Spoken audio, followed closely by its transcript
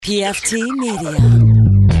PFT Media.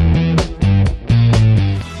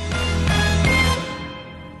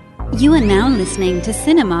 You are now listening to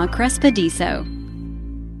Cinema Crespediso.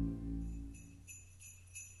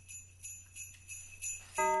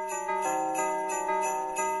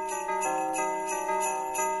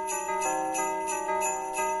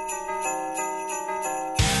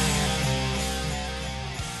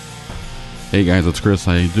 Hey guys, it's Chris.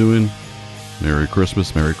 How you doing? Merry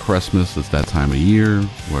Christmas, Merry Christmas. It's that time of year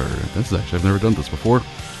where, I've never done this before,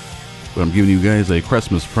 but I'm giving you guys a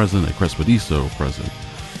Christmas present, a Crespediso present,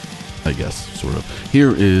 I guess, sort of.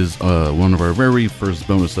 Here is one of our very first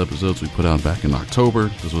bonus episodes we put out back in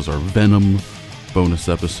October. This was our Venom bonus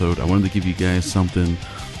episode. I wanted to give you guys something,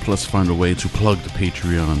 plus find a way to plug the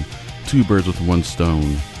Patreon. Two birds with one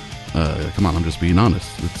stone. Come on, I'm just being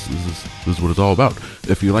honest. This is what it's all about.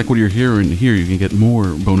 If you like what you're hearing here, you can get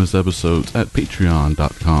more bonus episodes at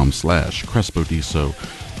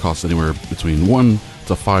patreon.com/Crespediso. Costs anywhere between $1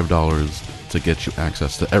 to $5 to get you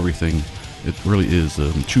access to everything. It really is a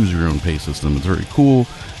choose your own pay system. It's very cool.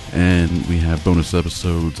 And we have bonus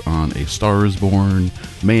episodes on A Star is Born,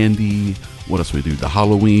 Mandy, what else we do? The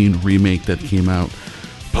Halloween remake that came out.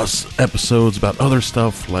 Plus episodes about other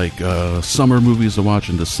stuff like summer movies to watch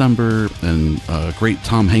in December and great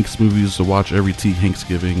Tom Hanks movies to watch every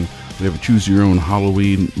Thanksgiving. We have a choose your own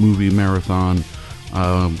Halloween movie marathon.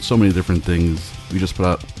 So many different things. We just put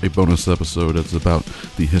out a bonus episode that's about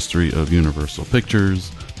the history of Universal Pictures.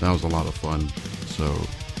 That was a lot of fun. So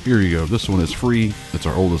here you go. This one is free. It's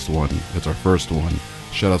our oldest one. It's our first one.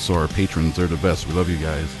 Shout out to our patrons. They're the best. We love you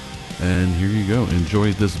guys. And here you go.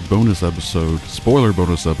 Enjoy this bonus episode, spoiler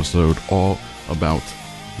bonus episode, all about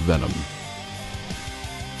Venom.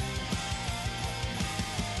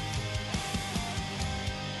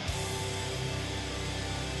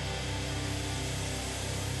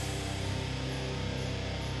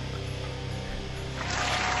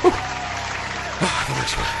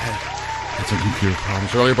 Had some computer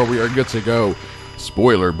problems earlier, but we are good to go.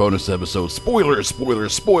 Spoiler bonus episode. Spoiler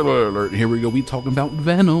alert. Here we go. We talking about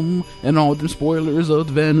Venom and all the spoilers of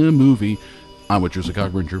the Venom movie. I'm with Joseph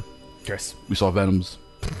Cockbringer. Chris. We saw Venoms.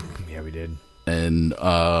 Yeah, we did. And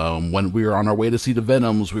when we were on our way to see the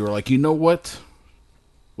Venoms, we were like, you know what?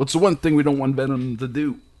 What's the one thing we don't want Venom to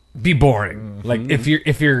do? Be boring. Mm-hmm. Like if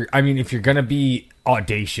you're gonna be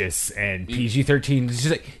audacious and PG-13, it's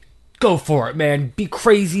just like, go for it, man. Be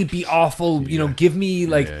crazy, be awful. You know, give me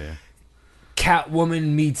like Catwoman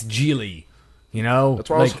meets Geely. You know, that's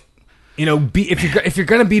why be if you're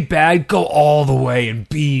gonna be bad, go all the way and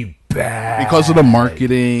be bad. Because of the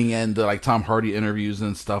marketing and the Tom Hardy interviews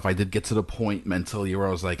and stuff, I did get to the point mentally where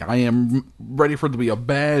I was like, I am ready for it to be a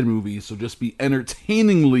bad movie, so just be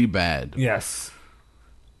entertainingly bad. Yes.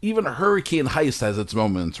 Even Hurricane Heist has its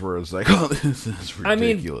moments where it's like, oh, this is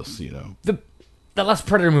ridiculous. You know, the last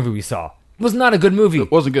Predator movie we saw was not a good movie.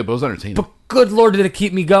 It wasn't good, but it was entertaining. But good lord, did it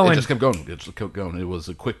keep me going. It just kept going. It was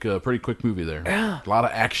a pretty quick movie there. Yeah. A lot of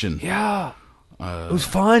action. Yeah. It was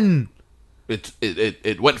fun.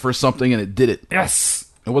 It went for something and it did it.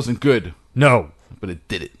 Yes. It wasn't good. No. But it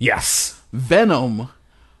did it. Yes. Venom.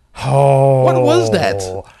 Oh. What was that?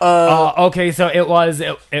 Okay, so it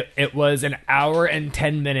was an hour and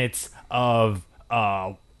 10 minutes of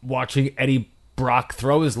watching Eddie Brock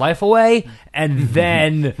throw his life away, and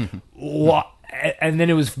then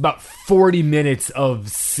it was about 40 minutes of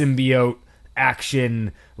symbiote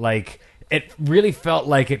action. Like, it really felt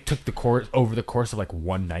like it took over the course of like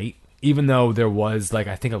one night, even though there was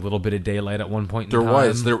I think a little bit of daylight at one point in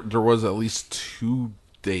time. There was at least 2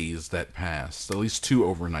 days that passed, at least 2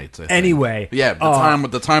 overnights, I think. Anyway, yeah,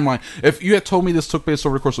 the timeline. If you had told me this took place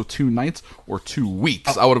over the course of 2 nights or 2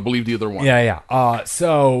 weeks, I would have believed either one. Yeah.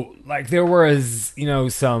 So there was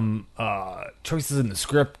some choices in the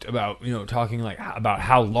script about talking about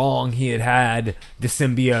how long he had the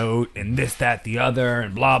symbiote and this, that, the other,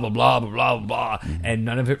 and blah blah blah blah blah blah, and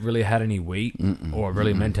none of it really had any weight or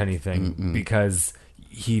really meant anything because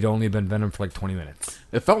he'd only been Venom for 20 minutes.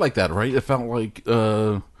 It felt like that, right? It felt like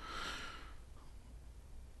Tom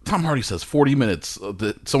Hardy says 40 minutes.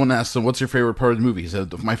 Someone asked him, what's your favorite part of the movie? He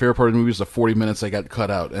said, my favorite part of the movie is the 40 minutes I got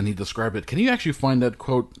cut out. And he described it. Can you actually find that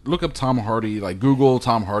quote? Look up Tom Hardy, Google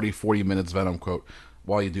Tom Hardy 40 minutes Venom quote.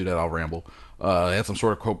 While you do that, I'll ramble. I had some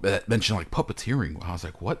sort of quote that mentioned puppeteering. I was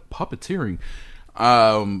like, what? Puppeteering?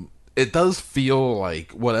 It does feel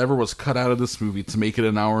like whatever was cut out of this movie to make it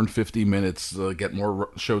an hour and 50 minutes, get more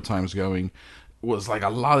showtimes going, was a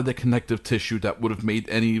lot of the connective tissue that would have made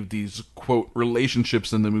any of these quote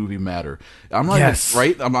relationships in the movie matter. I'm not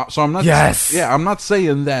right. I'm not. So I'm not. Yes. Yeah. I'm not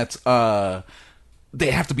saying that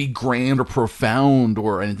they have to be grand or profound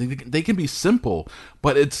or anything. They can be simple,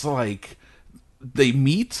 but it's like they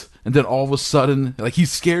meet, and then all of a sudden, like,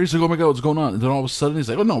 he's scared. He's like, "Oh my god, what's going on?" And then all of a sudden, he's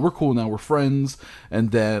like, "Oh no, we're cool now. We're friends."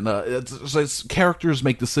 And then it's characters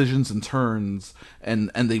make decisions and turns, and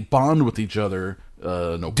they bond with each other.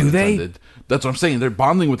 No pun intended. That's what I'm saying. They're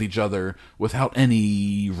bonding with each other without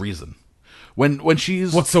any reason. When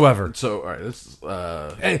she's whatsoever. So all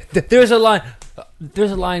right, this there's a line.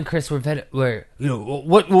 There's a line, Chris, where you know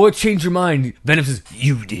what changed your mind? Venom says,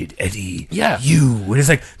 "You did, Eddie." Yeah. You. And it's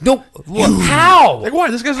like, no, how? like,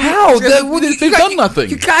 why? This guy's how? They've done nothing.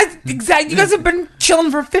 You guys have been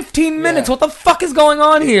chilling for 15 minutes. What the fuck is going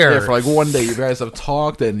on here? Yeah, for like one day, you guys have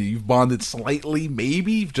talked and you've bonded slightly,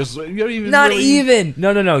 maybe. Just you don't even. Not really... even.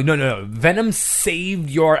 No. Venom saved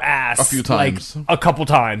your ass a few times, like, a couple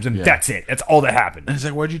times, and that's it. That's all that happened. And it's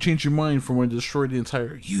like, why'd you change your mind from when you destroyed the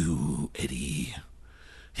entire Eddie?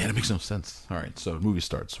 Yeah, that makes no sense. All right, so the movie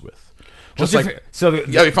starts with just like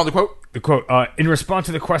you found the quote. The quote in response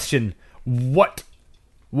to the question, "What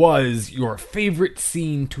was your favorite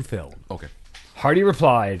scene to film?" Okay, Hardy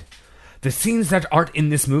replied, "The scenes that aren't in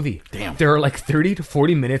this movie. Damn, there are like 30 to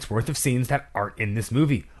 40 minutes worth of scenes that aren't in this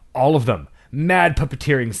movie. All of them." Mad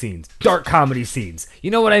puppeteering scenes, dark comedy scenes. You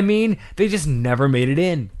know what I mean? They just never made it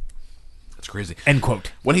in. That's crazy. End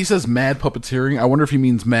quote. When he says mad puppeteering, I wonder if he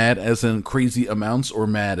means mad as in crazy amounts or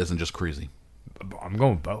mad as in just crazy. I'm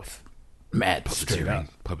going with both. Mad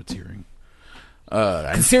puppeteering.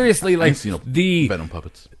 Seriously, like the Venom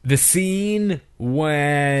puppets. The scene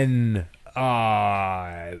when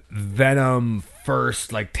Venom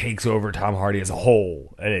first like takes over Tom Hardy as a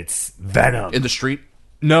whole, and it's Venom in the street.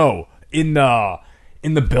 No, in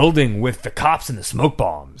the building with the cops and the smoke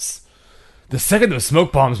bombs. The second those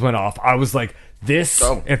smoke bombs went off, I was like,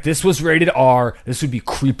 if this was rated R, this would be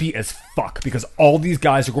creepy as fuck, because all these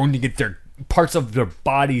guys are going to get their parts of their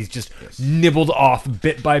bodies just nibbled off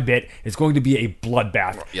bit by bit. It's going to be a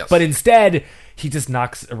bloodbath. Yes. But instead, he just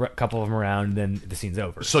knocks a couple of them around, and then the scene's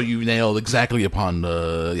over. So you nailed exactly upon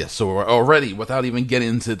so already, without even getting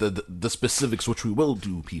into the specifics, which we will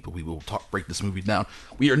do, people, we will break this movie down.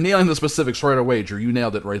 We are nailing the specifics right away, Drew. You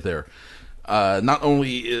nailed it right there. Not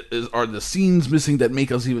only are the scenes missing that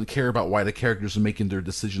make us even care about why the characters are making their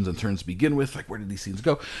decisions and turns to begin with, like where did these scenes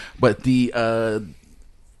go, but the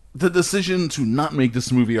decision to not make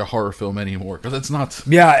this movie a horror film anymore, because it's not.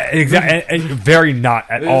 Yeah, exactly. And very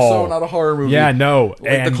not at all. It's so not a horror movie. Yeah, no.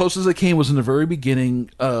 Like, the closest it came was in the very beginning,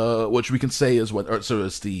 which we can say is so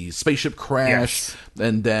it's the spaceship crash,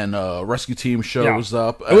 and then rescue team shows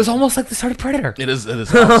up. It was almost like the start of Predator. It is. I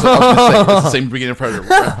was gonna say, it's the same beginning of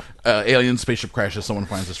Predator. Alien spaceship crashes. Someone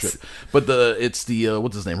finds the strip, but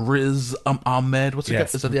what's his name? Riz Ahmed. Is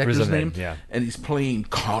that the actor's name? Yeah, and he's playing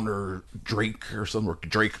Connor Drake or something, or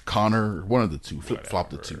Drake Connor, one of the two, flip-flop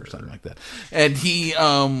the two or something like that. And he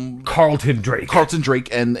Carlton Drake,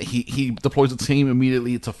 and he deploys a team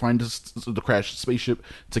immediately to find the crashed spaceship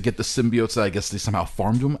to get the symbiotes that I guess they somehow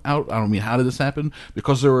farmed them out. I don't mean, how did this happen?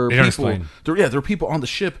 Because there were people. There were people on the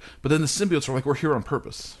ship, but then the symbiotes are like, we're here on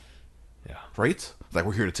purpose. Yeah. Right? Like,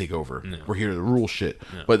 we're here to take over. No. We're here to rule shit.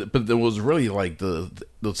 No. But there was really like those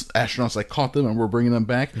astronauts that caught them and we're bringing them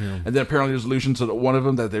back. Yeah. And then apparently there's allusion to one of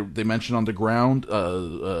them that they mentioned on the ground,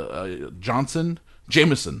 Jameson.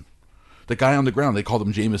 The guy on the ground, they called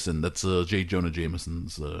him Jameson. That's J. Jonah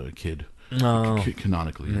Jameson's kid.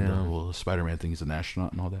 Canonically. Yeah. And the Spider-Man thing, he's an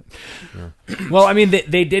astronaut and all that. Yeah. Well, I mean,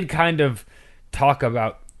 they did kind of talk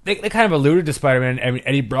about... They kind of alluded to Spider-Man. I mean,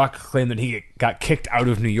 Eddie Brock claimed that he got kicked out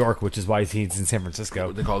of New York, which is why he's in San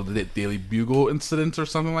Francisco. They call it the Daily Bugle incident or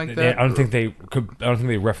something like that. I don't think they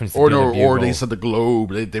referenced the Daily Bugle. Or they said the Globe.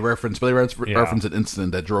 They referenced an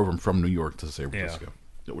incident that drove him from New York to San Francisco,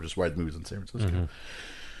 which is why the movie's in San Francisco.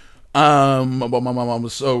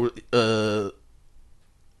 Mm-hmm.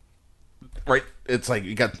 Right, it's like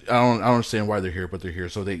I don't understand why they're here, but they're here.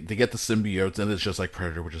 So they get the symbiotes, and it's just like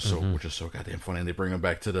Predator, which is so goddamn funny. And they bring them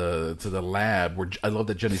back to the lab. Where I love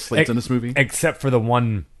that Jenny Slate's in this movie, except for the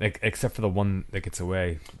one that gets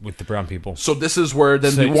away with the brown people. So this is where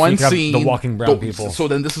the one scene, the walking brown people. So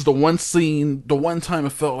then this is the one scene, the one time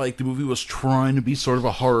it felt like the movie was trying to be sort of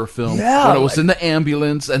a horror film. Yeah, when it was in the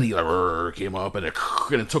ambulance, and he came up and it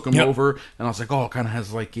took him over, and I was like, oh, it kind of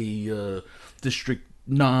has like a District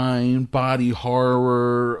 9 body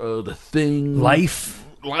horror, The Thing, life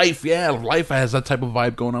has that type of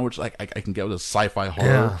vibe going on, which like I can get with a sci-fi horror.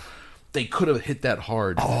 Yeah. They could have hit that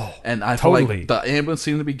hard. And I feel like the ambulance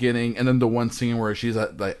scene in the beginning, and then the one scene where she's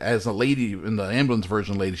as a lady in the ambulance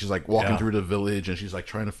version lady, she's like walking through the village and she's like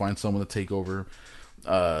trying to find someone to take over.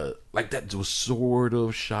 like that was sort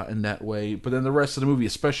of shot in that way, but then the rest of the movie,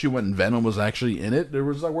 especially when Venom was actually in it, there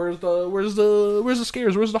was like, where's the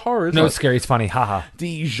scares, where's the horror? It's No, like, it's scary. It's funny. Haha.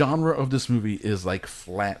 the genre of this movie is like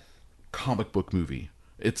flat comic book movie.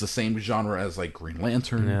 It's the same genre as like Green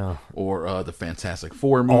Lantern Yeah. or the Fantastic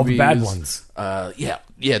Four movies. All the bad ones.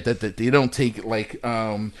 That they don't take like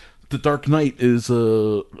the Dark Knight is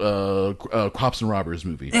a cops and robbers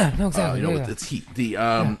movie. Yeah, no, exactly. You know, Yeah. it's heat. The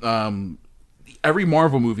every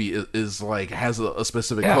Marvel movie is like has a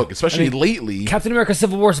specific Yeah. hook, especially I mean, lately. Captain America: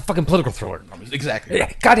 Civil War is a fucking political thriller. Exactly.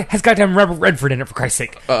 Has goddamn Robert Redford in it, for Christ's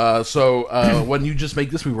sake. So when you just make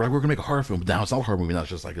this movie, we're like, we're gonna make a horror film. But now it's not a horror movie. Now it's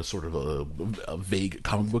just like a sort of a vague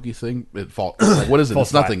comic booky thing. It's like, what is it? False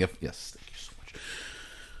It's nothing. Yes, thank you so much.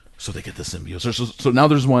 So they get the symbiote. So now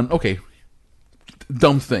there's one. Okay,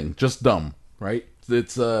 dumb thing, just dumb, right?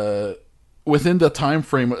 It's within the time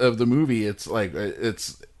frame of the movie. It's like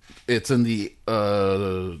it's in the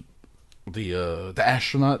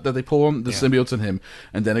astronaut that they pull on, the symbiote's in him,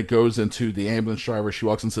 and then it goes into the ambulance driver. She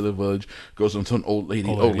walks into the village, goes into an old lady.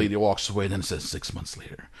 Old lady walks away, and then it says 6 months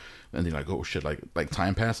later. And you're like, oh shit, like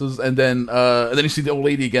time passes, and then you see the old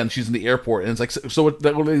lady again. She's in the airport, and it's like, so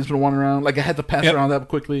that old lady's been wandering around. Like, I had to pass around that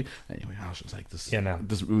quickly. Anyway, I was just like, this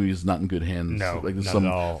movie is not in good hands. No, like not at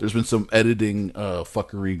all. There's been some editing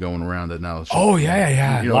fuckery going around that now. It's just,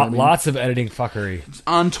 Yeah. You know what I mean? Lots of editing fuckery.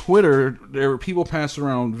 On Twitter, there were people passing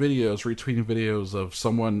around videos, retweeting videos of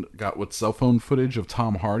someone got with cell phone footage of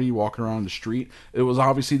Tom Hardy walking around the street. It was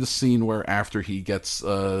obviously the scene where after he gets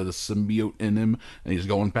the symbiote in him, and he's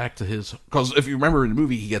going back to his, because if you remember in the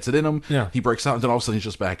movie, he gets it in him, he breaks out, and then all of a sudden he's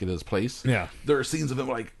just back at his place. Yeah. There are scenes of him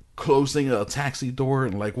like closing a taxi door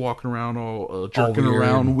and like walking around all jerking weird.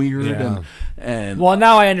 around weird, Yeah. and Well,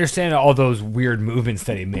 now I understand all those weird movements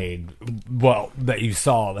that he made. Well, that you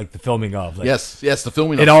saw, like the filming of. Like, yes, the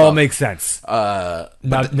filming. it of all stuff. makes sense. Now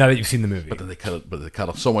that you've seen the movie. But then they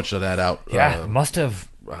cut so much of that out. Yeah, must have.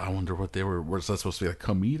 I wonder what they were. Was that supposed to be like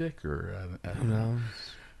comedic or? I don't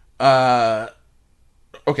know.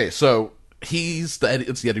 Okay, so it's the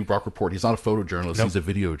Eddie Brock report. He's not a photojournalist. Nope. He's a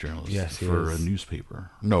video journalist. Yes, he for is. a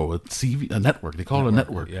newspaper. No, a TV, a network. They call it a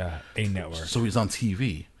network. Yeah, a network. So he's on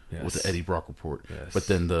TV Yes. with the Eddie Brock report. Yes. But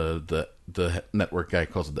then the network guy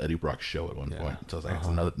calls it the Eddie Brock show at one point. So I was like, it's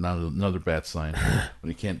another bad sign when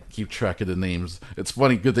you can't keep track of the names. It's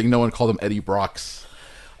funny. Good thing no one called him Eddie Brocks.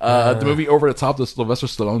 The movie Over the Top, the Sylvester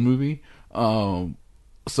Stallone movie.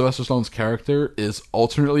 Sylvester Stallone's character is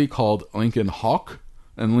alternately called Lincoln Hawk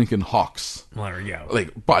and Lincoln Hawks. Well, there we go.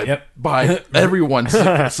 Like by everyone,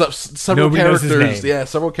 several Nobody knows his characters. name. Yeah,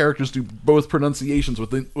 several characters do both pronunciations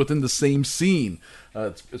within the same scene.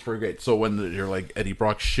 It's pretty great. So when you're like Eddie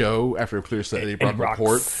Brock's show after it clears the Eddie Brock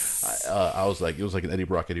report, I was like, it was like an Eddie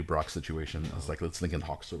Brock situation. I was like, let's Lincoln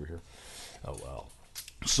Hawks over here. Oh well.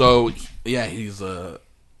 So yeah, he's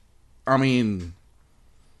I mean.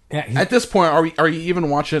 Yeah, At this point, are you even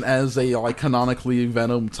watching as a like canonically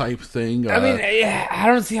Venom type thing? I mean, yeah, I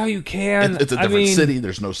don't see how you can. It's a different city.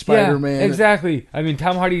 There's no Spider-Man. Yeah, exactly. I mean,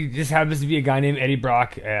 Tom Hardy just happens to be a guy named Eddie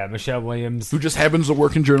Brock, Michelle Williams, who just happens to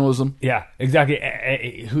work in journalism. Yeah,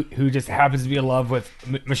 exactly. Who just happens to be in love with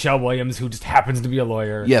Michelle Williams, who just happens to be a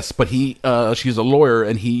lawyer. Yes, but she's a lawyer,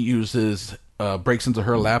 and he uses. Breaks into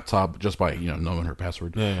her laptop just by knowing her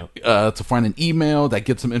password to find an email that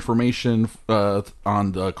gets some information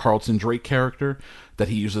on the Carlton Drake character that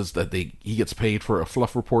he uses. He gets paid for a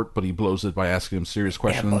fluff report, but he blows it by asking him serious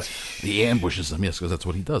questions. He ambushes him, yes, because that's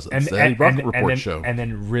what he does. It's the Eddie Brock report show. And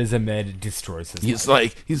then Riz Ahmed destroys his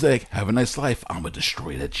life. He's like, have a nice life. I'm gonna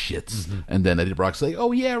destroy that shit. Mm-hmm. And then Eddie Brock's like,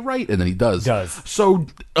 oh yeah, right. And then he does. So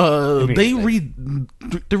they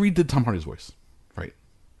redid Tom Hardy's voice.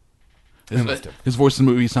 His voice in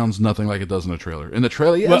the movie sounds nothing like it does in the trailer. In the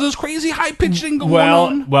trailer, there's this crazy high pitched thing going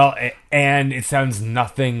on. Well, and it sounds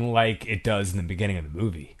nothing like it does in the beginning of the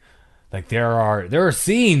movie. Like there are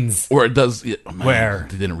scenes where it does where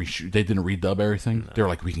they didn't reshoot, they didn't redub everything. They were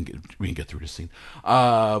like, we can get through this scene.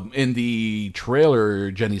 In the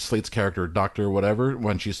trailer, Jenny Slate's character, Doctor whatever,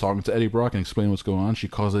 when she's talking to Eddie Brock and explaining what's going on, she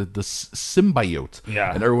calls it the symbiote.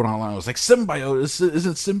 Yeah, and everyone online was like, symbiote, is it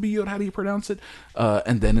symbiote? How do you pronounce it?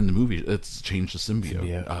 And then in the movie, it's changed to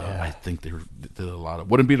symbiote. I think they did a lot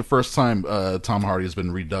of. Wouldn't be the first time Tom Hardy has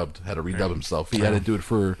been redubbed. Had to redub himself. He had to do it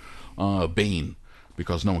for Bane.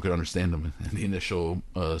 Because no one could understand him in the initial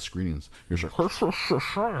screenings. He was like,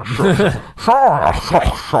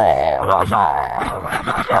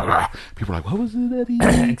 people are like, what was it, Eddie?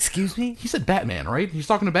 Excuse me? He said Batman, right? He's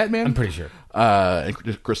talking to Batman? I'm pretty sure.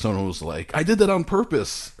 And Chris Nolan was like, I did that on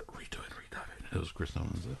purpose. Redo it. It was Chris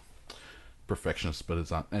Nolan's a perfectionist, but it's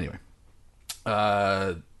not. Anyway.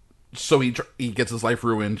 so he gets his life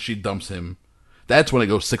ruined. She dumps him. That's when it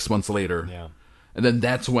goes 6 months later. Yeah. And then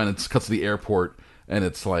that's when it cuts to the airport, and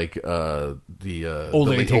it's like Old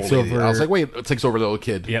lady takes over. I was like, wait, it takes over the little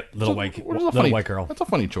kid. Yep, little white girl. That's a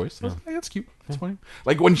funny choice. That's cute. That's funny.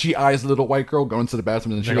 Like when she eyes the little white girl going to the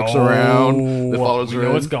bathroom, and then she looks around, and follows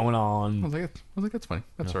her. What's going on? I was like, that's funny.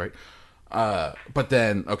 That's all right. But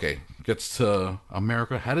then, okay, gets to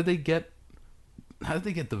America. How did they get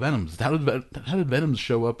the Venoms? How did Venoms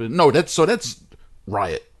show up? That's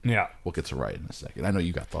Riot. Yeah. We'll get to Riot in a second. I know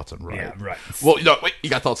you got thoughts on Riot. Yeah, right. Well, wait, you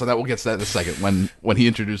got thoughts on that. We'll get to that in a second when he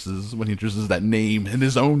introduces that name and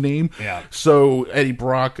his own name. Yeah. So Eddie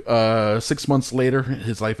Brock, 6 months later,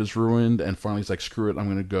 his life is ruined, and finally he's like, "Screw it, I'm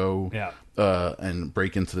going to go." Yeah. And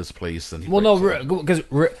break into this place. And but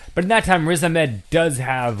in that time, Riz Ahmed does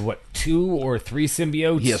have 2 or 3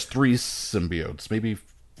 symbiotes. He has 3 symbiotes, maybe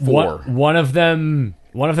 4. One of them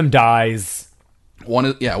dies. One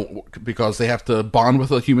is because they have to bond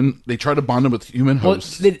with a human. They try to bond him with human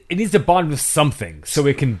hosts. It needs to bond with something so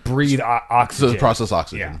it can breathe oxygen. To process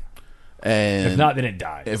oxygen. Yeah. And if not, then it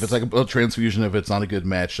dies. If it's like a transfusion, if it's not a good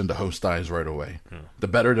match, then the host dies right away. The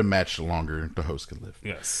better the match, the longer the host can live.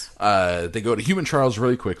 Yes. They go to human trials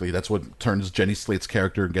really quickly. That's what turns Jenny Slate's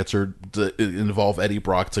character and gets her to involve Eddie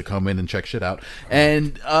Brock to come in and check shit out.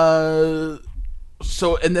 And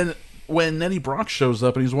then when Eddie Brock shows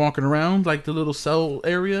up and he's walking around like the little cell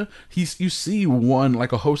area, you see one,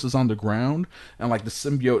 like a host is on the ground and like the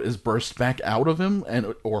symbiote is burst back out of him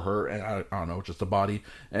or her, and I don't know, just a body,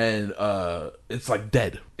 and it's like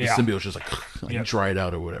dead. The symbiote's just like dried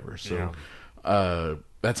out or whatever. So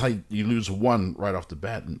that's how you lose one right off the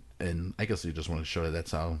bat, and I guess you just want to show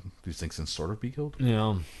that's how these things can sort of be killed.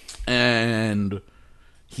 Yeah. And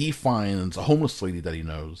he finds a homeless lady that he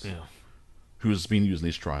knows, who's being used in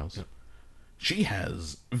these trials. Yeah. She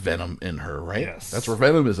has venom in her, right? Yes. That's where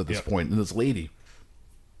venom is at this point. And this lady,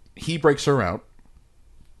 he breaks her out.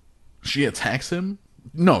 She attacks him.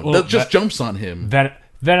 No, jumps on him.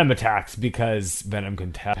 Venom attacks because Venom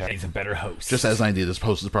can tell he's a better host. Just as an idea, this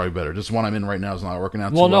host is probably better. This one I'm in right now is not working out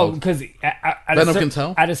too well. well. No, because Venom can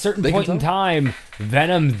tell? At a certain point in time,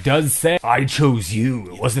 Venom does say, "I chose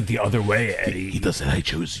you. It wasn't the other way, Eddie." He does say, "I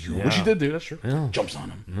chose you," which he did do. That's true. Yeah. Jumps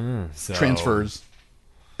on him. Transfers.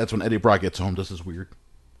 That's when Eddie Brock gets home. This is weird.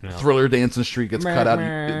 Thriller dancing streak gets cut out.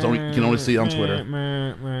 You can only see it on Twitter.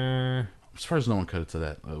 I'm surprised no one cut it to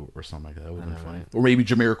that or something like that. That would have been funny. Or maybe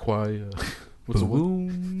Jamiroquai. What's the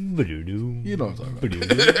one? You know what I'm talking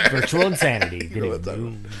about. Virtual insanity. You know what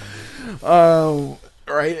I'm talking about.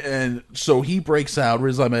 Right, and so he breaks out.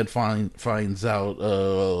 Riz Ahmed finds out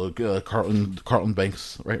Carlton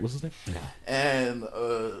Banks, right? What's his name? Yeah. And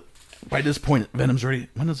by this point, Venom's ready.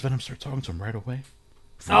 When does Venom start talking to him? Right away?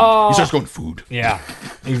 Food. He starts going food. Yeah,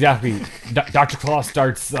 exactly. Dr. Claw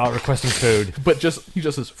starts requesting food. But he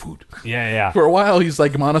just says food. Yeah. For a while, he's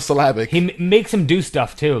like monosyllabic. He makes him do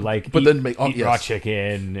stuff too, like eat raw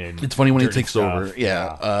chicken. And it's funny when he takes stuff. over.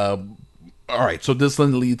 Yeah. All right, so this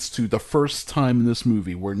then leads to the first time in this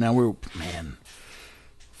movie where now we're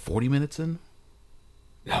 40 minutes in?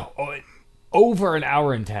 No, over an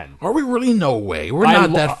hour and 10. Are we really? No way. We're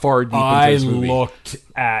not that far deep into this movie. I looked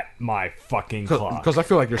at my fucking clock. Because I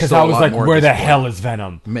feel like there's still a lot more. Because I was like, where the hell is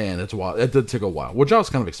Venom? Man, it's wild. It did take a while, which I was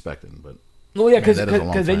kind of expecting. But well, yeah, because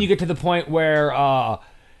then you get to the point where, Tom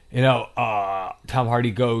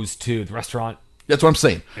Hardy goes to the restaurant. That's what I'm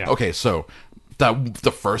saying. Yeah. Okay, so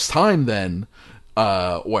the first time then,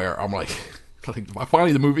 where I'm like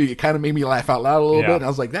finally the movie, it kind of made me laugh out loud a little bit. And I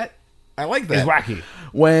was like, I like that. It's wacky.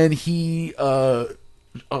 When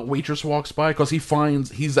a waitress walks by because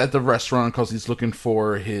he's at the restaurant because he's looking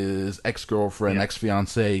for his ex-girlfriend,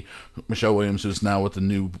 ex-fiance, Michelle Williams, who's now with the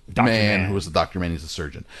new man who is the Dr. Man. He's a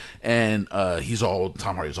surgeon. And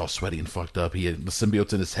Tom Hardy's all sweaty and fucked up. He had the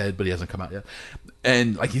symbiote's in his head, but he hasn't come out yet.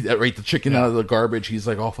 And like he ate the chicken out of the garbage. He's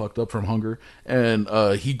like all fucked up from hunger. And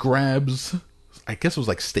he grabs, I guess it was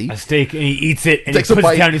like steak. A steak, and he eats it, and he puts it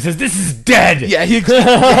down, and he says, "This is dead!" Yeah, he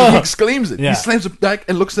exclaims it. Yeah. He slams it back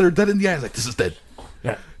and looks at her dead in the eye. He's like, "This is dead."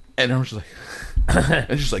 Yeah. And everyone's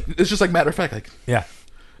just like, it's just like matter of fact, like, yeah.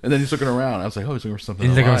 And then he's looking around. I was like, oh, he's looking for something.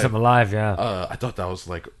 He's looking for something alive. Yeah. I thought that was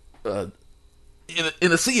like,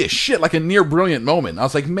 in a sea of shit, like a near brilliant moment. I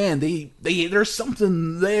was like, man, there's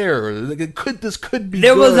something there. Like, this could be.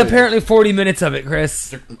 There was apparently 40 minutes of it,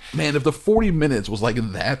 Chris. Man, if the 40 minutes was like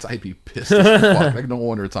that, I'd be pissed as fuck. Like, no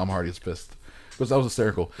wonder Tom Hardy's pissed. Because that was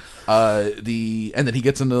hysterical. And then he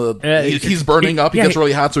gets into he's burning up. He gets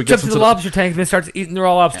really hot, so he gets into the lobster tank and then starts eating the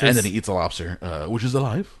raw lobsters. And then he eats a lobster, which is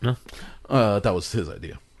alive. No. That was his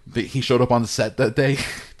idea. he showed up on the set that day,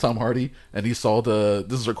 Tom Hardy, and he saw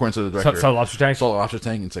this is according to the director. Saw the lobster tank? Saw the lobster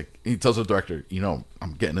tank, and it's like, he tells the director,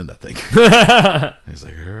 I'm getting in that thing. He's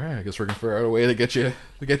like, all right, I guess we're going to figure out a way to get you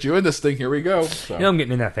in this thing. Here we go. So, I'm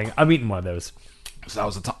getting in that thing. I'm eating one of those. so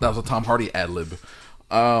that was a Tom Hardy ad lib.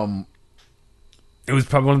 It was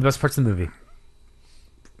probably one of the best parts of the movie.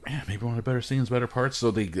 Man, maybe one of the better scenes, better parts.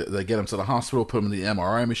 So they get him to the hospital, put him in the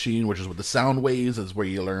MRI machine, which is with the sound waves. Is where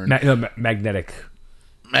you learn Magnetic.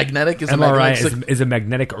 Magnetic is MRI is a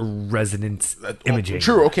magnetic resonance imaging.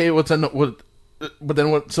 True. Okay. But then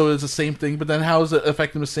what? So it's the same thing. But then how is it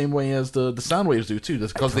affecting the same way as the sound waves do too?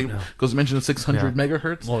 Because they mentioned 600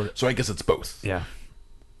 megahertz. Well, so I guess it's both. Yeah.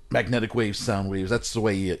 Magnetic waves, sound waves. That's the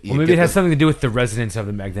way you maybe it has something to do with the resonance of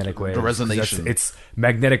the magnetic wave. The resonation. It's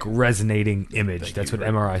magnetic resonating image. That's what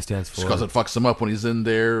MRI stands for. Because it fucks him up when he's in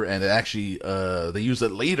there, and it actually they use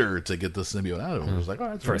it later to get the symbiote out of him. It was like,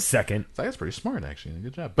 that's for a second. It's like, that's pretty smart, actually.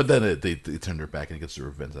 Good job. But then they turn their back and it gets to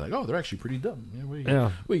revenge. They're like, they're actually pretty dumb. What are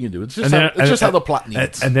you gonna do? It's just how the plot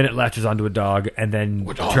needs. And then it latches onto a dog, and then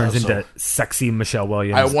turns into sexy Michelle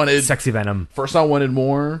Williams. Sexy Venom. First, I wanted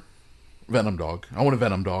more Venom dog. I wanted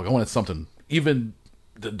Venom dog. I wanted something. Even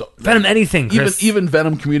Venom anything, Chris. Even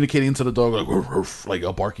Venom communicating to the dog like roof, roof, like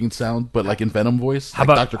a barking sound, but like in Venom voice. How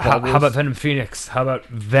about Dr. How about Venom Phoenix? How about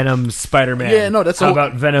Venom Spider-Man? Yeah, no, how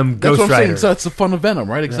about Venom Ghost Rider? That's what I'm saying. So that's the fun of Venom,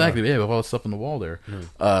 right? Exactly. Yeah, with all the stuff on the wall there.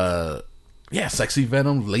 Yeah, sexy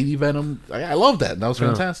Venom, Lady Venom. I love that. That was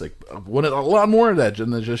fantastic. I wanted a lot more of that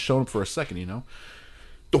than just showing up for a second.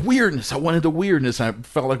 The weirdness. I wanted the weirdness. I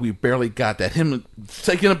felt like we barely got that. Him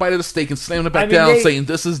taking a bite of the steak and slamming it back down, saying,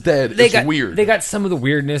 "This is dead." It's weird. They got some of the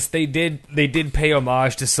weirdness. They did pay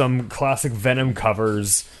homage to some classic Venom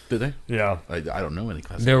covers. Did they? Yeah. I don't know any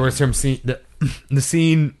classic. There was some scene, the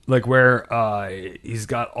scene like where he's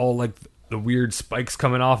got all like the weird spikes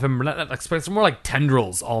coming off him. Not like spikes, more like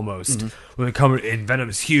tendrils almost. When they come in,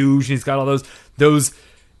 Venom's huge. And he's got all those.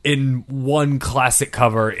 In one classic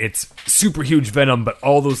cover, it's super huge Venom, but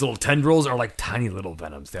all those little tendrils are like tiny little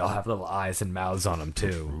Venoms. They all have little eyes and mouths on them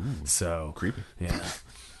too. Ooh, so creepy.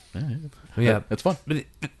 Yeah, it's fun.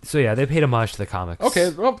 So they paid homage to the comics. Okay,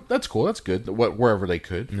 well, that's cool. That's good. Wherever they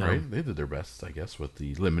could, right? They did their best, I guess, with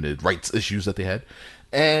the limited rights issues that they had.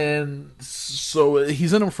 And so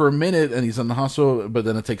he's in them for a minute, and he's in the hospital. But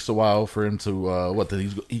then it takes a while for him to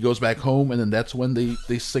he goes back home, and then that's when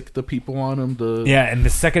they sick the people on him. And the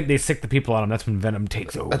second they sick the people on him, that's when Venom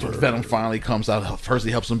takes over. That's when Venom finally comes out. First,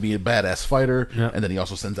 he helps him be a badass fighter, and then he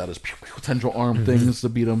also sends out his tendril arm things to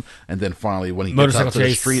beat him. And then finally, when he gets out to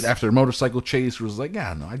the street after a motorcycle chase, he was like,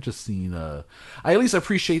 I just seen. I at least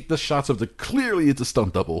appreciate the shots of clearly it's a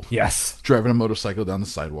stunt double. Yes, driving a motorcycle down the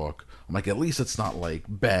sidewalk. I'm like, at least it's not like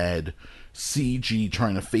bad CG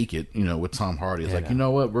trying to fake it, with Tom Hardy. It's you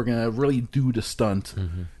know what? We're going to really do the stunt.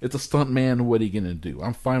 It's a stunt man. What are you going to do?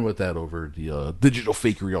 I'm fine with that over the digital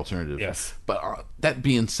fakery alternative. Yes. But that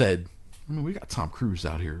being said, we got Tom Cruise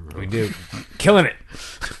out here. We do. Killing it.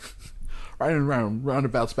 Riding around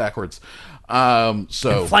roundabouts backwards. And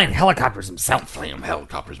flying helicopters himself. Flying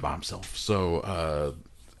helicopters by himself. So,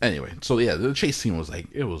 anyway. So, yeah, the chase scene was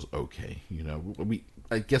it was okay.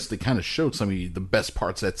 I guess they kind of showed some of the best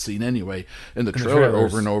parts of that scene anyway in the trailer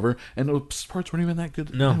over and over, and those parts weren't even that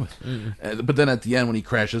good. No. But then at the end when he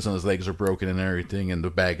crashes and his legs are broken and everything, and the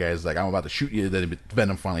bad guy's like, "I'm about to shoot you," then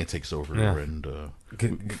Venom finally takes over, and we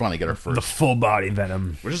finally get our first the full body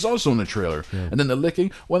Venom, which is also in the trailer. And then the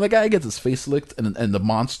licking, when the guy gets his face licked, and the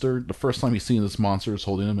monster, the first time he's seen this monster is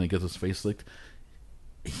holding him and he gets his face licked.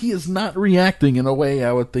 He is not reacting in a way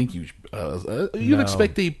I would think you'd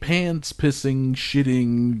expect a pants pissing,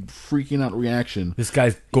 shitting, freaking out reaction. This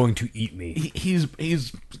guy's going to eat me. He's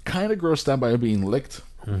kind of grossed out by being licked.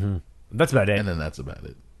 That's about it. And then that's about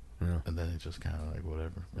it. Yeah. And then it's just kind of like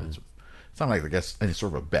whatever. It's not like I guess any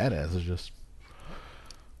sort of a badass. It's just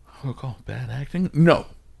what do you call it? Bad acting? No,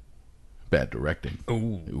 bad directing.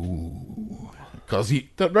 Ooh. Because the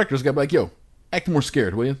director's got to be like, yo. Act more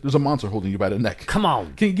scared, will you? There's a monster holding you by the neck. Come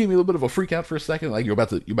on. Can you give me a little bit of a freak out for a second? Like you're about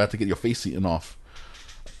to get your face eaten off.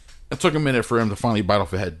 It took a minute for him to finally bite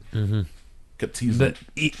off a head. Get teased. But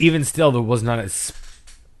even still, there was not a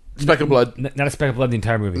speck of blood. Not a speck of blood in the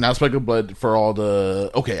entire movie. Not a speck of blood for all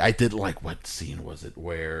the. Okay, I did like what scene was it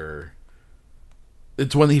where?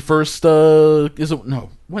 It's when he first When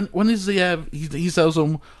does he have? He tells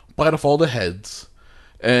him bite off all the heads.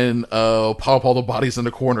 And pile up all the bodies in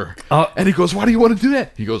the corner. And he goes, "Why do you want to do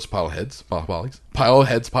that?" He goes, "Pile heads, pile bodies. Pile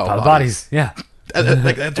heads, pile bodies. Yeah.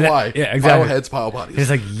 That's why. Yeah, exactly. Pile heads, pile bodies.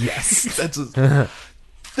 He's like, yes.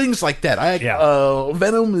 things like that.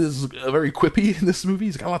 Venom is very quippy in this movie.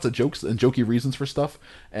 He's got lots of jokes and jokey reasons for stuff,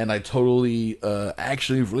 and I totally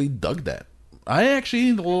actually really dug that. I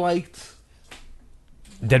actually liked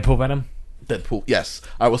Deadpool Venom. Deadpool. Yes,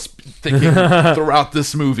 I was thinking throughout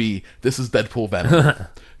this movie, this is Deadpool Venom.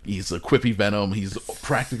 He's a quippy Venom. He's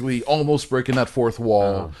practically almost breaking that fourth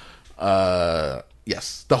wall.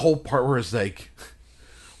 Yes, the whole part where it's like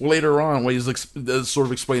later on, when he's sort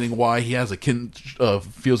of explaining why he has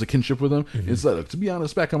feels a kinship with him. It's like, to be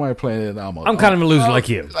honest, back on my planet, I'm kind of a loser like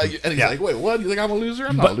you. And he's like, wait, what? You think I'm a loser?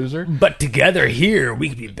 I'm not a loser. But together here, we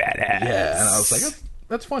can be badass. Yeah, and I was like,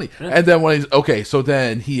 that's funny. And then when so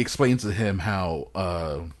then he explains to him how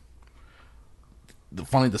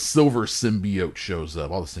finally the silver symbiote shows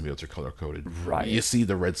up. All the symbiotes are color coded. Right. You see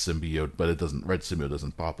the red symbiote, but red symbiote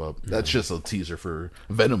doesn't pop up. That's just a teaser for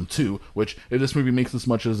Venom 2, which if this movie makes as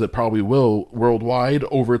much as it probably will worldwide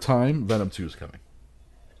over time, Venom 2 is coming.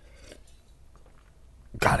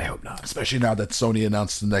 God, I hope not. Especially now that Sony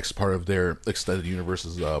announced the next part of their extended universe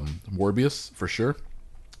is Morbius, for sure.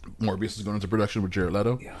 Morbius is going into production with Jared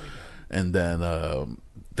Leto. Yeah, and then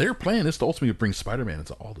their plan is to ultimately bring Spider-Man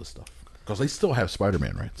into all this stuff. Because they still have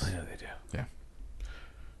Spider-Man rights. Yeah, they do. Yeah.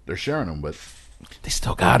 They're sharing them, but they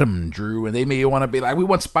still got them, Drew. And they may want to be like, we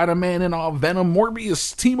want Spider-Man in our Venom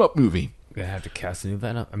Morbius team-up movie. They have to cast a new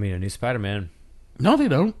Venom. I mean, a new Spider-Man. No, they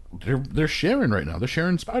don't. They're sharing right now. They're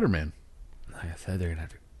sharing Spider-Man. Like I said, they're going to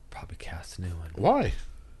have to probably cast a new one. Why?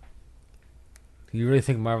 You really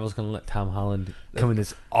think Marvel's going to let Tom Holland come in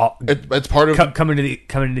this... It's part of... Come into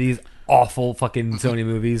these awful fucking Sony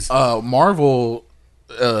movies? Marvel...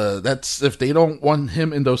 that's if they don't want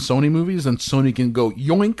him in those Sony movies, then Sony can go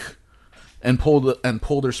yoink and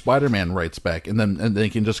pull their Spider-Man rights back, and they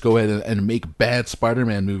can just go ahead and make bad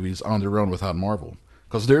Spider-Man movies on their own without Marvel,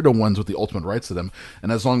 because they're the ones with the ultimate rights to them.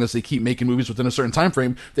 And as long as they keep making movies within a certain time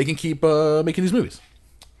frame, they can keep making these movies.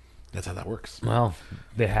 That's how that works. Well,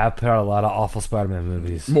 they have put out a lot of awful Spider-Man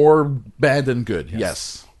movies. More bad than good.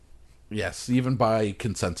 Yes, even by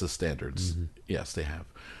consensus standards. Mm-hmm. Yes, they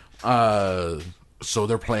have. So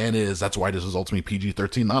their plan is, that's why this is ultimately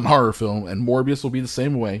PG-13 non-horror film, and Morbius will be the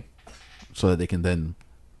same way, so that they can then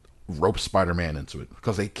rope Spider-Man into it.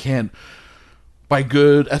 Because they can't, by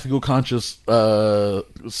good ethical conscience,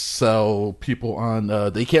 sell people on...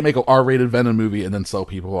 they can't make an R-rated Venom movie and then sell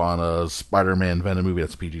people on a Spider-Man Venom movie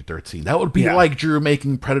that's PG-13. That would be like Drew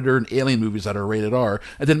making Predator and Alien movies that are rated R,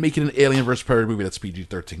 and then making an Alien vs. Predator movie that's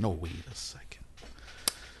PG-13. No, wait a second.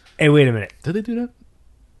 Hey, wait a minute. Did they do that?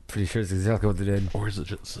 Pretty sure it's exactly what they did. Or is it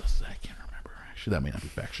just... I can't remember. Actually, that may not be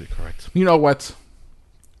factually correct. You know what?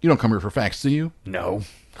 You don't come here for facts, do you? No.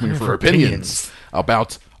 Come here for opinions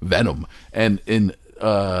about Venom. And in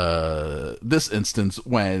this instance,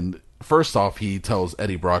 when... First off, he tells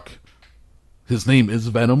Eddie Brock his name is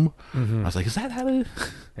Venom. Mm-hmm. I was like, is that how to...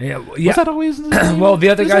 Yeah. Was that always... Well, the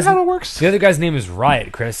other guy's... how it works? The other guy's name is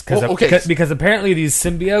Riot, Chris. Because apparently these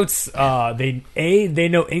symbiotes, they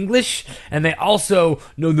know English, and they also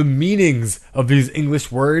know the meanings of these English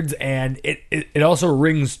words, and it also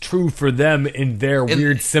rings true for them in their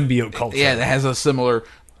weird symbiote culture. Yeah, it has a similar...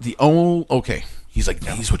 He's like,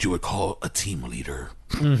 he's what you would call a team leader.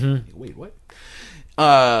 Mm-hmm. Wait, what?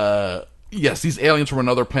 Yes, these aliens from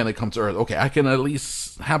another planet come to Earth. Okay, I can at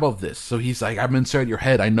least... How about this? So he's like, I'm inside your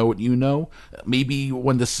head. I know what you know. Maybe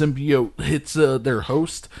when the symbiote hits their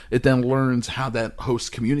host, it then learns how that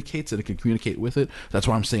host communicates, and it can communicate with it. That's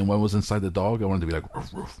why I'm saying when it was inside the dog, I wanted to be like,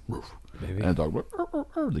 roof, roof, roof. Maybe. And the dog, roof,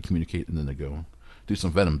 roof, they communicate, and then they go do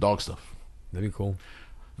some Venom dog stuff. That'd be cool.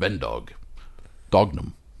 Vendog.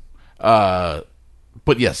 Dognum.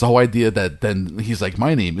 But yes, the whole idea that then he's like,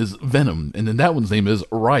 my name is Venom, and then that one's name is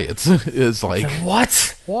Riot, is like...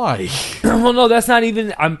 What? Why? Well, no, that's not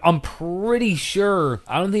even... I'm pretty sure...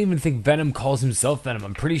 I don't even think Venom calls himself Venom.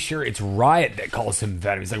 I'm pretty sure it's Riot that calls him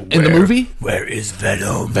Venom. He's like, in the movie? Where is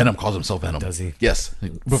Venom? Venom calls himself Venom. Does he? Yes.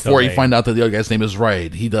 Before he find out that the other guy's name is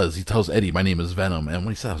Riot, he does. He tells Eddie, my name is Venom. And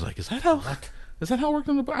when he said, I was like, is that how... What? Is that how it worked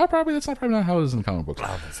in the book? That's probably not how it is in the comic books. I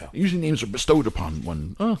don't think so. Usually names are bestowed upon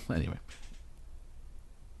one. Oh, anyway.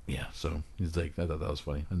 Yeah, so he's like, I thought that was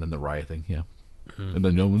funny. And then the Riot thing, yeah. Mm-hmm. And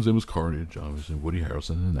then no one's name was Carnage, obviously. Woody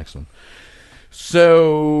Harrelson in the next one.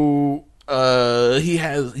 So,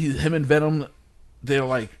 him and Venom, they're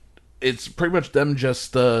like, it's pretty much them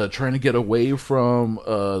just trying to get away from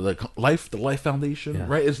the Life Foundation,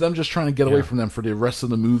 right? It's them just trying to get away from them for the rest of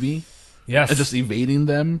the movie. Yes. And just evading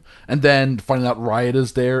them, and then finding out Riot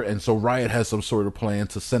is there, and so Riot has some sort of plan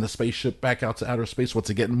to send a spaceship back out to outer space,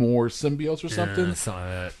 to get more symbiotes or something.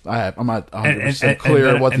 I'm not 100%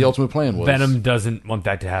 clear what the ultimate plan was. Venom doesn't want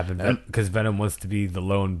that to happen because Venom wants to be the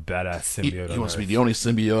lone badass symbiote. He wants to be the only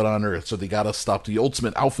symbiote on Earth, so they gotta stop the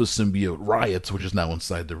ultimate alpha symbiote, Riot, which is now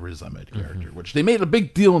inside the Riz Ahmed character, which they made a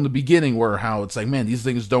big deal in the beginning, where how it's like, man, these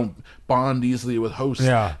things don't bond easily with hosts,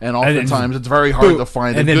 and oftentimes it's very hard to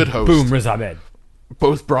find a good host. Boom, Riz Ahmed.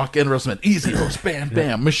 Both Brock and Riz Ahmed, easy host, bam,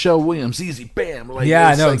 bam. Michelle Williams, easy, bam. Like,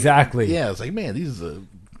 exactly. Yeah, it's like, man, these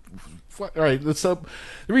all right. The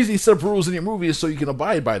reason you set up rules in your movie is so you can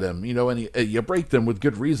abide by them, and you break them with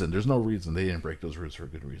good reason. There's no reason they didn't break those rules for a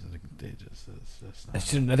good reason. They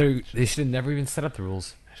should have never even set up the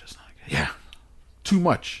rules. It's just not good. Yeah, too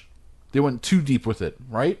much. They went too deep with it,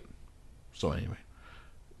 right? So anyway,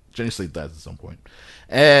 Jenny Slate dies at some point,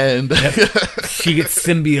 and she gets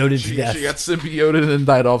symbioted to death. She got symbioted and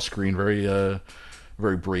died off screen. Very,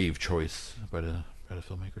 very brave choice by the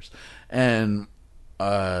filmmakers. And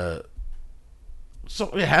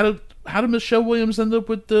so how did Michelle Williams end up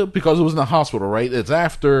with because it was in the hospital, right? It's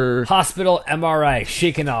after hospital MRI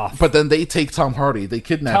shaken off. But then they take Tom Hardy. They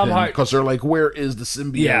kidnap him because they're like, "Where is the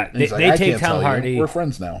symbiote?" Yeah, they take Tom Hardy. We're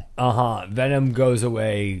friends now. Venom goes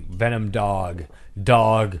away. Venom dog,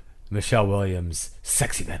 Michelle Williams,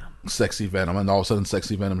 sexy Venom, and all of a sudden,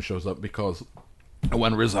 sexy Venom shows up because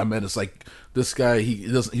when Riz Ahmed is like, this guy,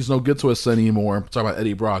 he's no good to us anymore. I'm talking about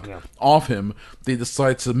Eddie Brock. Yeah. Off him, they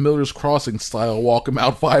decide to Miller's Crossing style walk him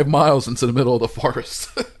out 5 miles into the middle of the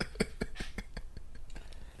forest.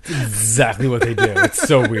 It's exactly what they do. It's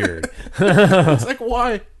so weird. It's like,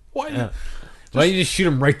 why? Why don't you just shoot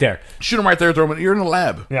him right there? Shoot him right there, throw him. You're in a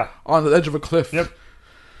lab. Yeah. On the edge of a cliff. Yep.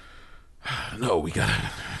 No, we gotta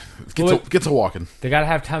get to walking. They gotta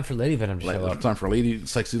have time for Lady Venom to show up. Time for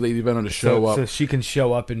sexy Lady Venom to show up, so she can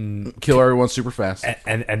show up and kill everyone super fast,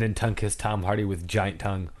 and then tongue kiss Tom Hardy with giant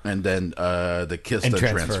tongue, and then the kiss that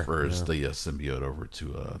transfers the symbiote over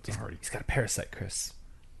to Hardy. He's got a parasite, Chris.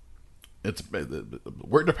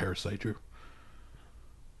 We're the parasite, Drew.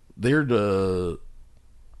 They're the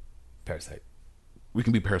parasite. We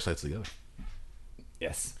can be parasites together.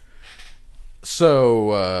 Yes.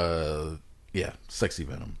 So, sexy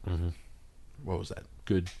Venom. Mm-hmm. What was that?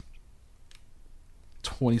 Good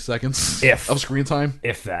 20 seconds of screen time?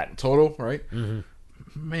 If that. Total, right? Mm-hmm.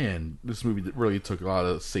 Man, this movie really took a lot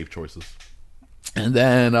of safe choices. And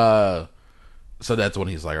then, so that's when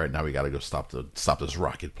he's like, all right, now we got to go stop this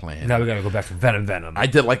rocket plan. Now we got to go back to Venom. I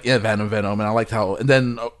did like Venom, and I liked how, and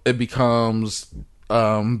then it becomes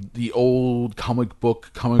the old comic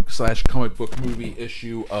book movie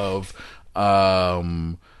issue of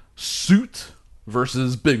Suit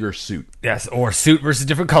versus bigger suit. Yes, or Suit versus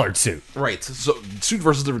different colored suit. Right. So Suit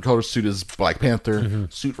versus different colored suit is Black Panther. Mm-hmm.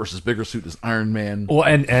 Suit versus bigger suit is Iron Man. Well,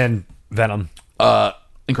 and Venom.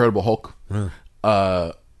 Incredible Hulk.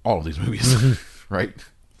 All of these movies. Right?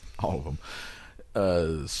 All of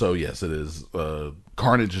them. So yes, it is.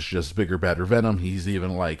 Carnage is just bigger, badder Venom. He's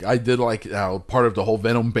even like, I did like how part of the whole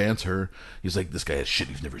Venom banter, he's like, this guy has shit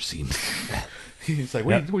you've never seen. He's like,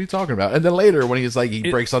 what are you talking about? And then later, when he's like, he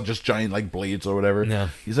breaks out just giant like blades or whatever. Yeah.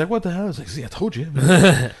 He's like, what the hell? He's like, see, I told you.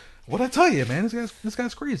 What'd I tell you, man? This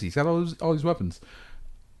guy's crazy. He's got all these weapons.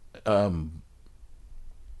 It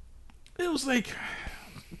was like,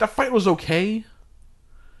 the fight was okay,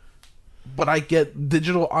 but I get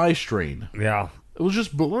digital eye strain. Yeah. It was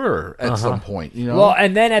just blur at some point, you know? Well,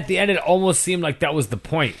 and then at the end, it almost seemed like that was the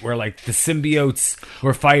point where, like, the symbiotes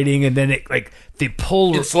were fighting, and then they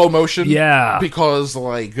pulled in slow motion, yeah, because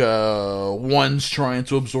like one's trying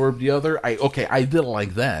to absorb the other. I did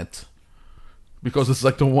like that because it's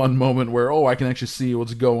like the one moment where I can actually see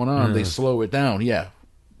what's going on. They slow it down, yeah,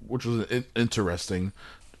 which was interesting.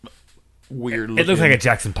 Weird. It looked like a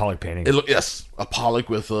Jackson Pollock painting. Yes, a Pollock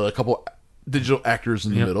with a couple digital actors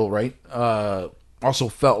in the middle, right? Also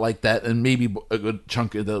felt like that, and maybe a good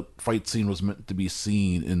chunk of the fight scene was meant to be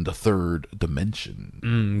seen in the third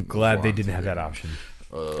dimension. Glad they didn't have that option.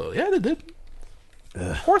 Yeah, they did.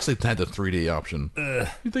 Of course they had the 3D option.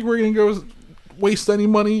 You think we're going to go waste any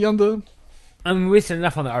money on the... I'm wasting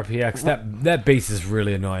enough on the RPX. That base is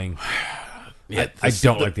really annoying. Yeah, I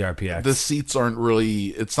don't like the RPX. The seats aren't really...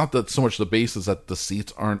 It's not that so much the base, is that the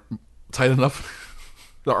seats aren't tight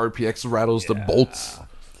enough. The RPX rattles the bolts.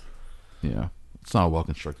 Yeah. It's not a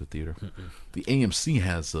well-constructed theater. The AMC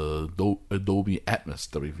has Dolby Atmos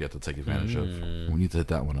that we've got to take advantage of. We need to hit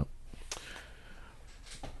that one up.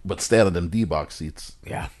 But stay out of them D-box seats.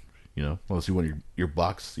 Yeah. You know, unless you want your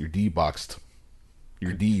box, your D-boxed.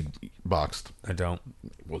 Your D-boxed. I don't.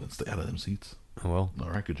 Well, then stay out of them seats. Oh, well. All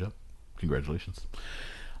right, good job. Congratulations.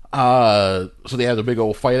 So they had a big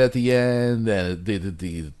old fight at the end, and they did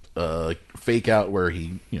the fake out where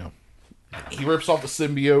he rips off the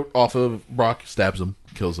symbiote off of Brock, stabs him,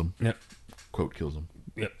 kills him. Yep. Quote, kills him.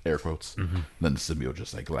 Yep. Air quotes. Then the symbiote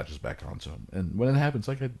just like latches back onto him. And when it happens,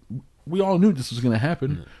 we all knew this was going to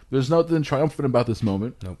happen. There's nothing triumphant about this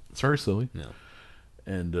moment. Nope. It's very silly. No.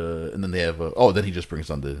 And then they have then he just brings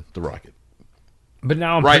on the rocket. But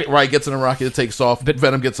now Right gets in a rocket, it takes off. But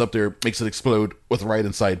Venom gets up there, makes it explode with right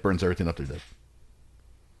inside, burns everything up to death.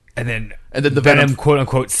 And then the Venom quote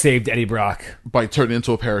unquote saved Eddie Brock by turning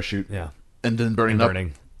into a parachute. Yeah. And then burning up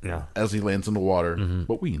Yeah. as he lands in the water.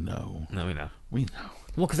 But we know. No, we know. We know.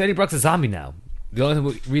 Well, because Eddie Brock's a zombie now. The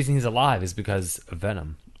only reason he's alive is because of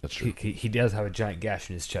Venom. That's true. He does have a giant gash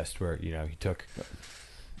in his chest where he took.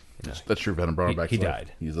 That's true. Venom brought him back. He to life.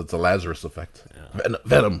 died. It's a Lazarus effect. Yeah.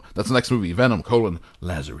 Venom. That's the next movie. Venom: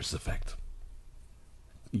 Lazarus effect.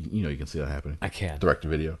 You can see that happening. I can. Direct to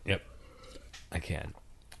video. Yep. I can.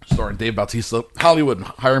 Starring Dave Bautista. Hollywood,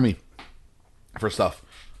 hire me for stuff.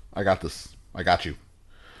 I got this. I got you.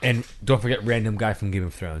 And don't forget random guy from Game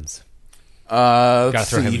of Thrones. Let's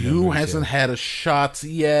see who hasn't had a shot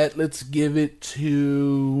yet. Let's give it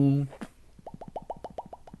to.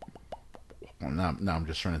 Well, now I'm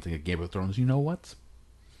just trying to think of Game of Thrones. You know what?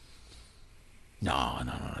 No.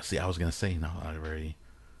 See, I was gonna say no. I already.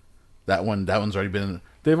 That one's already been.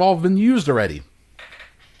 They've all been used already.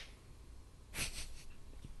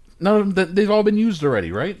 None of them. They've all been used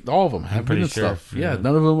already, right? All of them have been pretty sure. stuff. Yeah,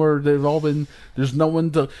 none of them are. They've all been. There's no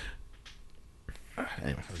one to.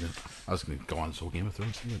 Anyway, I was going to go on this whole Game of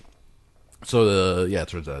Thrones thing. So it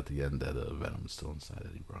turns out at the end that Venom is still inside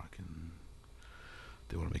Eddie Brock, and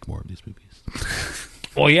they want to make more of these movies.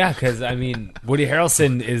 Well, yeah, because Woody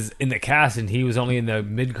Harrelson is in the cast, and he was only in the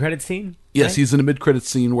mid-credit scene. Yes, right? he's in the mid-credits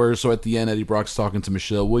scene so at the end, Eddie Brock's talking to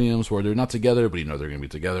Michelle Williams, where they're not together, but they're going to be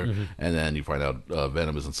together. And then you find out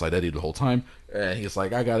Venom is inside Eddie the whole time. And he's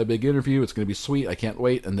like, I got a big interview. It's going to be sweet. I can't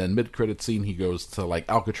wait. And then mid-credit scene, he goes to like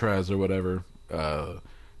Alcatraz or whatever.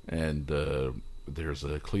 And there's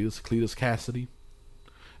a Cletus Cassidy.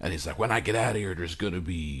 And he's like, when I get out of here, there's going to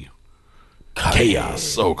be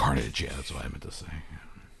chaos. Oh, carnage. Yeah, that's what I meant to say.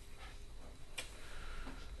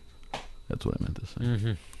 That's what I meant to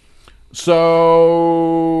say. So,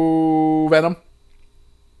 Venom.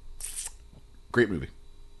 Great movie.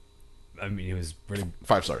 It was pretty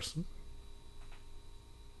 5 stars.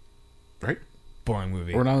 Right? boring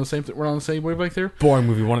movie. We're not on the same. We're not on the same wavelength here. Boring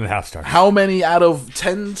movie. 1.5 stars. How many out of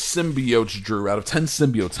 10 symbiotes, Drew? Out of 10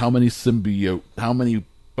 symbiotes, how many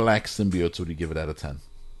black symbiotes would you give it out of 10?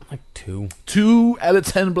 Like 2. 2 out of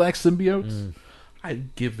 10 black symbiotes.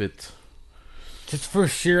 I'd give it. Just for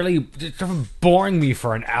boring me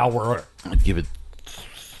for an hour. I'd give it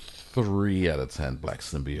 3 out of 10 black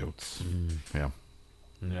symbiotes. Yeah.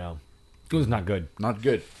 No. It was not good. Not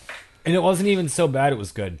good. And it wasn't even so bad it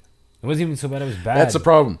was good. It wasn't even so bad it was bad. That's the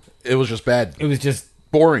problem. It was just bad. It was just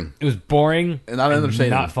boring. It was boring and not entertaining.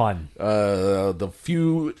 Not fun. The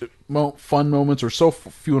few fun moments are so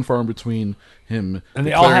few and far in between. Him and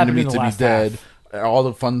they all happened to in the be last dead. half. All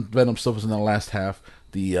the fun Venom stuff was in the last half.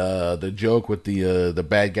 The joke with the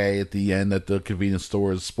bad guy at the end at the convenience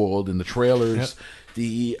store is spoiled in the trailers. Yep.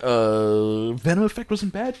 The Venom effect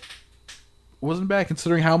wasn't bad. Wasn't bad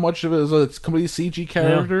considering how much of it is a completely CG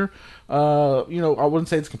character. Yeah. I wouldn't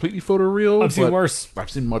say it's completely photoreal. I've seen worse.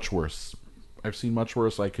 I've seen much worse. I was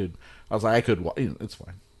like, it's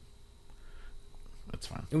fine. It's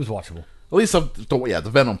fine. It was watchable. At least the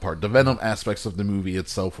Venom part, the Venom aspects of the movie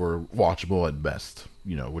itself were watchable at best.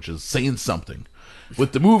 Which is saying something.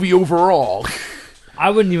 With the movie overall,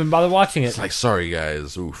 I wouldn't even bother watching it. It's like, sorry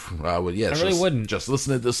guys, oof. I really wouldn't. Just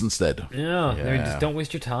listen to this instead. Yeah. Just don't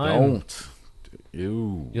waste your time. Don't.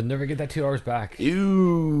 Ew. You'll never get that 2 hours back.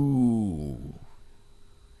 Ew.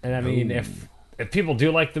 And if people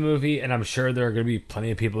do like the movie, and I'm sure there are going to be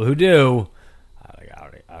plenty of people who do,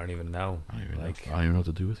 I don't even know. I don't even know what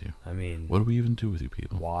to do with you. What do we even do with you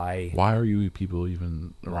people? Why? Why are you people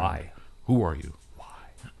even around? Why? Who are you? Why?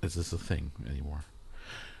 Is this a thing anymore?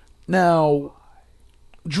 Now,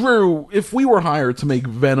 Drew, if we were hired to make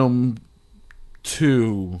Venom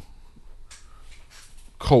 2...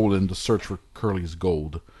 to search for Curly's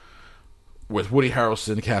gold with Woody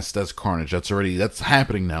Harrelson cast as Carnage, that's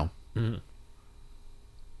happening now. Mm-hmm.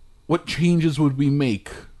 What changes would we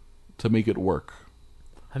make to make it work?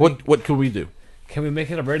 What could we do? Can we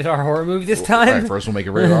make it a rated R horror movie this time? All right, first we'll make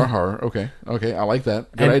it rated R horror. Okay, I like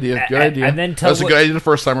that. Good idea. And then that's a good idea the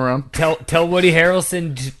first time around. Tell Woody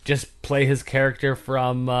Harrelson to just play his character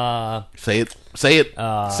from. Say it. Say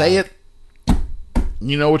it.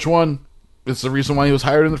 You know which one? It's the reason why he was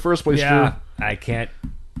hired in the first place, Yeah, I can't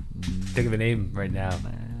think of a name right now.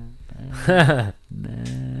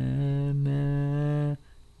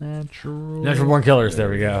 Natural Born Killers. There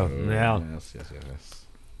we go. Yeah. Yes.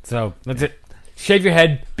 So that's it. Shave your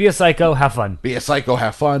head. Be a psycho. Have fun. Be a psycho,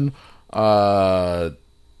 have fun.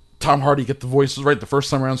 Tom Hardy, get the voices right the first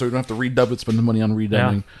time around so you don't have to redub it, spend the money on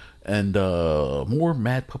redubbing. Yeah. And more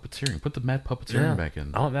mad puppeteering. Put the mad puppeteering back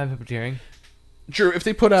in. I want mad puppeteering. Sure, if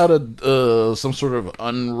they put out a some sort of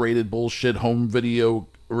unrated bullshit home video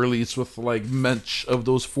release with like much of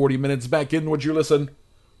those 40 minutes back in, would you listen?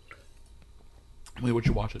 Would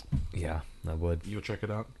you watch it? Yeah, I would. You would check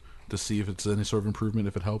it out to see if it's any sort of improvement,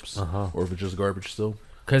 if it helps, or if it's just garbage still.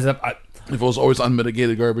 Because if it was always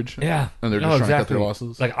unmitigated garbage, yeah, and they're just trying to cut their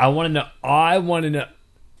losses. Like I want to know.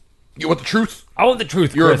 You want the truth? I want the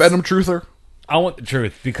truth. You're Chris. a Venom truther. I want the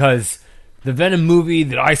truth because the Venom movie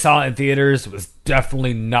that I saw in theaters was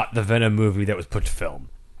definitely not the Venom movie that was put to film.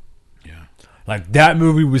 Yeah, like that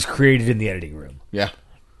movie was created in the editing room. Yeah,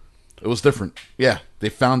 it was different. Yeah, they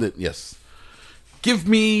found it. Yes. Give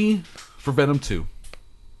me, for Venom 2,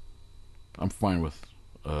 I'm fine with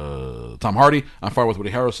Tom Hardy. I'm fine with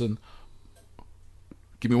Woody Harrelson.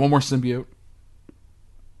 Give me one more symbiote.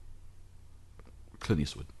 Clint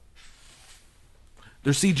Eastwood.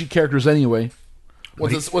 They're CG characters anyway.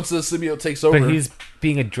 Once the symbiote takes over. But he's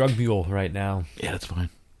being a drug mule right now. Yeah, that's fine.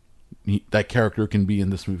 That character can be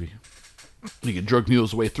in this movie. He can drug mule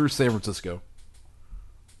his way through San Francisco.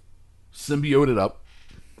 Symbiote it up.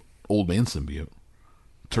 Old man symbiote.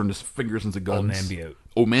 Turn his fingers into guns.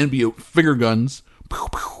 Old man biote. Finger guns. Pew,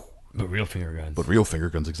 pew. But real finger guns. But real finger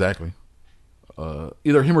guns, exactly.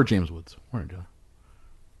 Either him or James Woods. Well,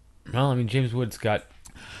 I mean, James Woods got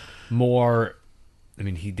more. I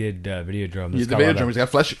mean, he did Videodrome. He's the Videodrome. He's got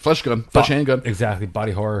flesh gun, flesh handgun. Exactly,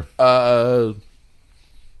 body horror. Yeah,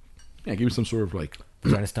 give me some sort of like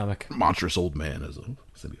vagina stomach, monstrous old man as a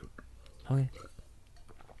symbiote. Okay.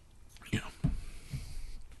 Yeah.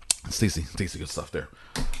 Stacy, good stuff there.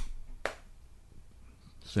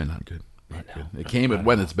 It's not good. Not good. It came and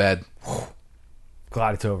went. It's bad.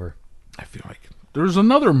 Glad it's over. I feel like there's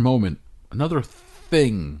another moment, another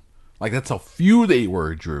thing. Like that's how few they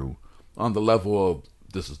were, Drew, on the level of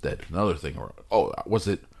this is dead. Another thing, or was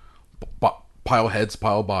it pile heads,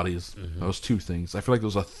 pile bodies? Mm-hmm. Those two things. I feel like there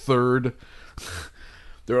was a third.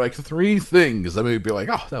 There were like three things that made me be like,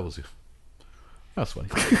 oh, that's funny.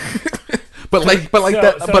 But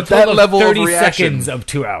that level of 30 reaction, seconds of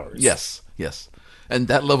 2 hours. Yes, and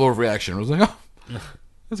that level of reaction was like, oh,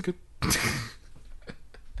 that's good.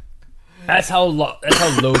 That's how low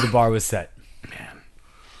the bar was set. Man,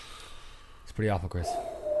 it's pretty awful, Chris.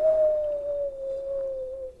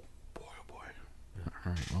 Boy, oh boy.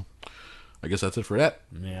 All right, well, I guess that's it for that.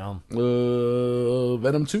 Yeah.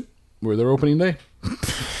 Venom 2, we're their opening day.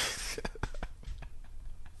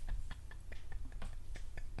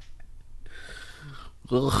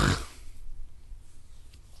 Ugh.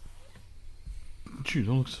 Gee, you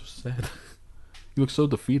don't look so sad. You look so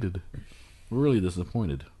defeated. We're really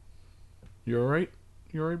disappointed. You alright?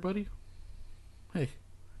 You alright, buddy? Hey,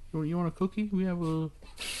 you want a cookie? We have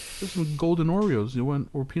there's some golden Oreos. You want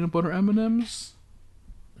or peanut butter M&Ms?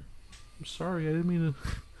 I'm sorry, I didn't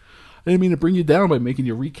mean to bring you down by making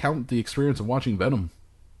you recount the experience of watching Venom.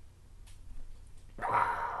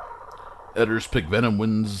 Editors pick Venom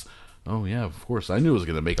wins. Oh yeah, of course. I knew it was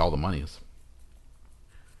going to make all the monies.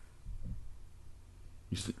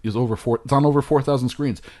 It's on over 4,000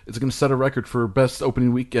 screens. It's going to set a record for best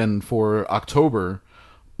opening weekend for October,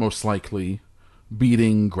 most likely,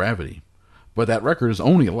 beating Gravity. But that record is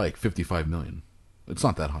only like 55 million. It's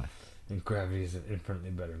not that high. And Gravity is an infinitely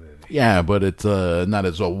better movie. Yeah, but it's not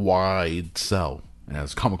as a wide sell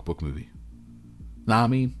as comic book movie. Nah, I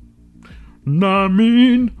mean.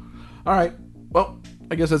 All right. Well,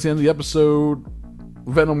 I guess that's the end of the episode.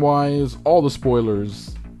 Venom-wise, all the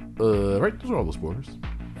spoilers. Right? Those are all the spoilers.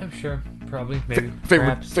 I'm sure. Probably. Maybe.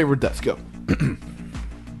 Favorite deaths. Go.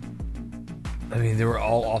 I mean, they were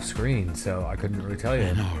all off screen, so I couldn't really tell you.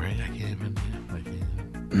 I know, right? I can't even.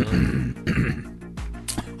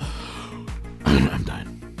 I'm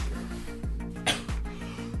dying.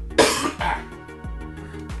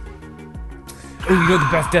 You know what the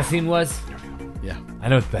best death scene was? Yeah. I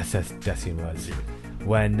know what the best death scene was.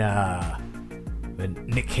 When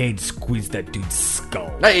Nick Cage squeezed that dude's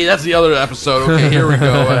skull. Hey, that's the other episode. Okay, here we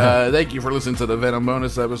go. Thank you for listening to the Venom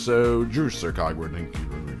bonus episode. Drew Sir Cogburn, thank you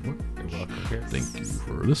very much. You're welcome, Chris. Thank you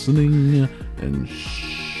for listening. And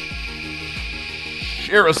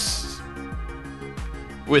share us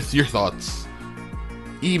with your thoughts.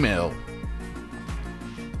 Email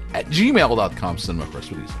at gmail.com,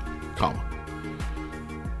 CinemaCrest with Easy. comma.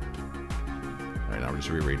 All right, now we'll just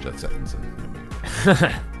rearrange that sentence.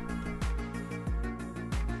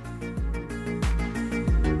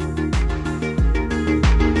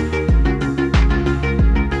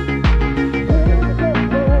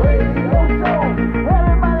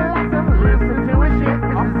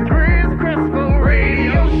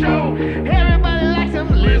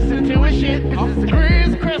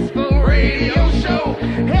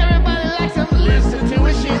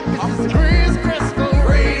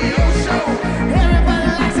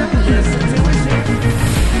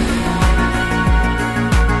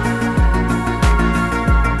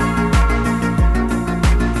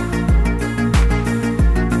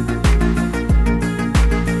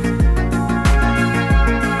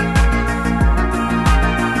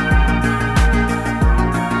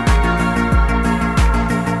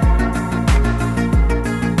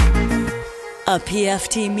 A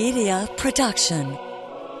PFT Media production.